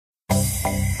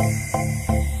Every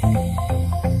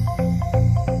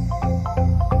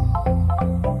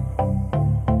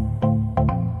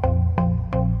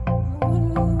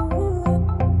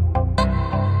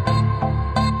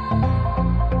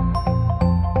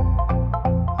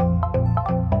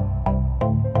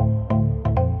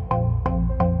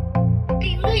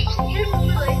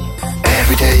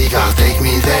day you gotta take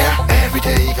me there. Every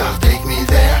day you gotta take me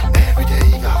there. Every day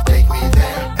you gotta take me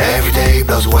there. Every day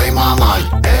blows away my mind.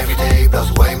 Every day blows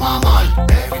away my mind.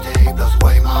 Every day blows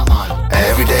away my mind.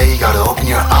 Every day you gotta open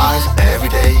your eyes. Every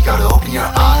day you gotta open your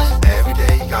eyes. Every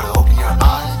day you gotta open your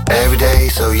eyes. Every day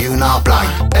so you not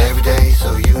blind. Every day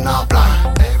so you not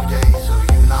blind. Every day so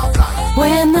you not blind.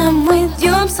 When I'm with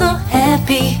you I'm so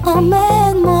happy.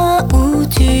 Emmène-moi où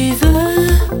tu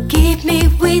veux. Keep me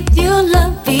with you,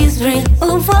 love is real.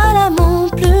 Oh voilà mon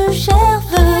plus cher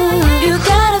vœu. You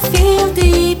gotta feel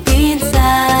deep inside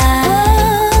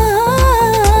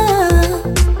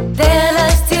that I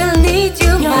still need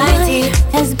you. Your my dear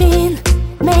has been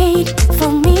made for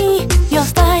me. Your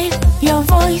style, your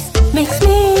voice makes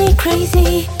me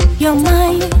crazy. Your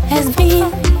mind has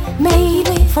been made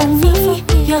for me.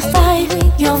 Your style,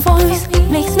 your voice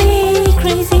makes me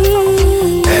crazy.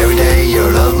 Every day your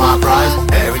love my prize.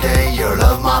 Every day your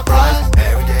love my prize.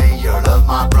 Every day your love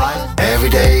my prize. Every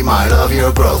day my love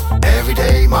your growth. Every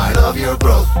day my love your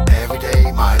growth. Every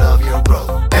day my love your growth.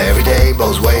 Every day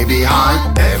bows way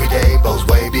behind. Every day bows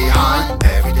way behind.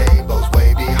 Every day bows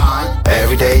way behind.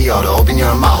 Every day you ought to open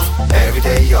your mouth. Every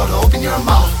day you ought to open your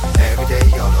mouth. Every day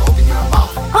you ought to open your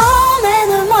mouth.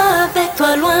 Emmène-moi avec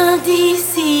toi loin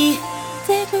d'ici.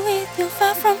 Take me with you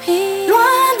far from here.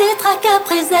 Loin des tracas,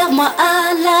 préserve-moi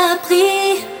à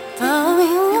l'abri.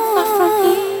 Far from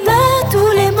here. De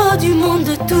tous les mots du monde,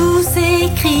 de tous ces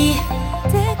cris.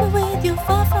 Take me with you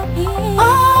far from here.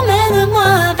 Emmène-moi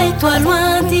avec toi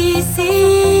loin d'ici.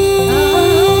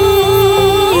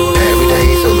 Every day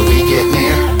so that we get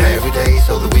near. Every day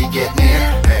so that we get near.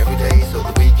 Every day so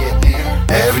that we get near.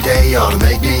 Every day you ought to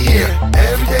make me here.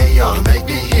 Every day you ought to make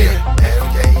me here.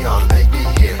 Every day you ought to make me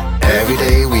here. Every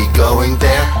day we going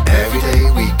there. Every day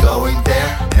we going there.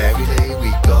 Every day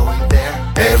we going there.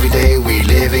 Every day we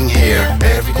living here.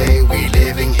 Every day we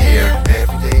living here.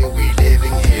 Every day we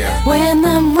living here. When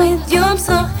I'm with you I'm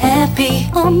so happy.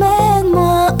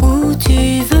 Emmène-moi où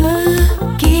tu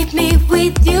veux. Keep me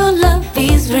with you, love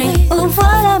is real. Oh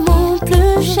voilà mon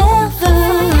plus cher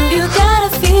vœu. You gotta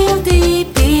feel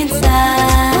deep inside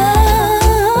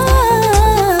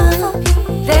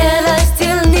that I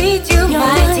still need you.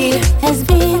 My dear has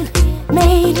been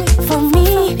made for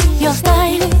me. Your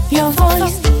style, your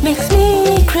voice makes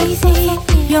me crazy.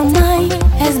 Your mind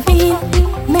has been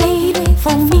made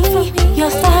for me.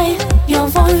 Your style, your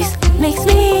voice makes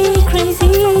me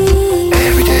crazy.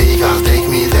 Every day you gotta take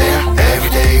me there. Every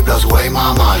day blows away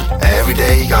my mind. Every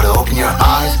day you gotta open your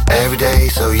eyes. Every day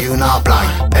so you not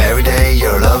blind. Every day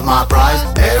your love my prize.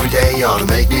 Every day you ought to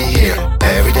make me here.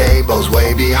 Every day bows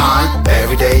way behind.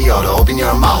 Every day you ought to open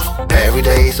your mouth. Every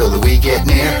day so that we get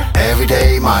near. Every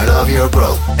day my love your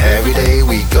growth. Every day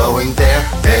we going there.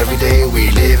 Every day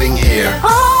we living here.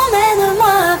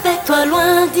 Emmène-moi avec toi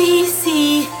loin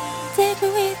d'ici. Take me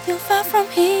with you far from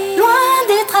here. Loin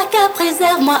des tracas,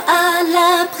 préserve-moi à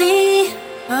l'abri.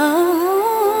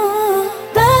 Oh,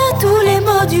 de tous les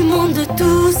mots du monde, de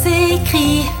tous ces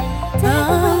cris.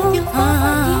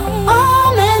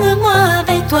 Emmène-moi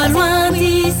avec toi loin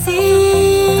d'ici.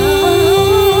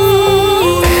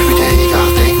 Every day you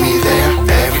gotta take me there.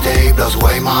 Every day blows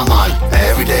away my mind.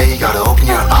 Every day you gotta open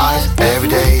your eyes. Every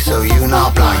day so you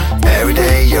not blind. Every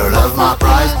day your love my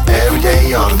prize. Every day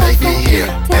you ought to make me here.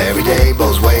 Every day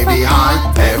bows way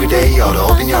behind. Every day you ought to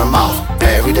open your mouth.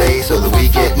 Every day so that we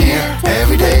get near.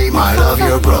 Every day my love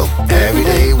your growth. Every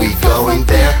day we going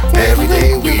there. Every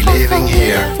day we living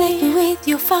here. Take me with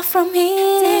you far from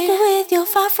here. Take me with you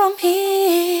far from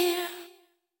here.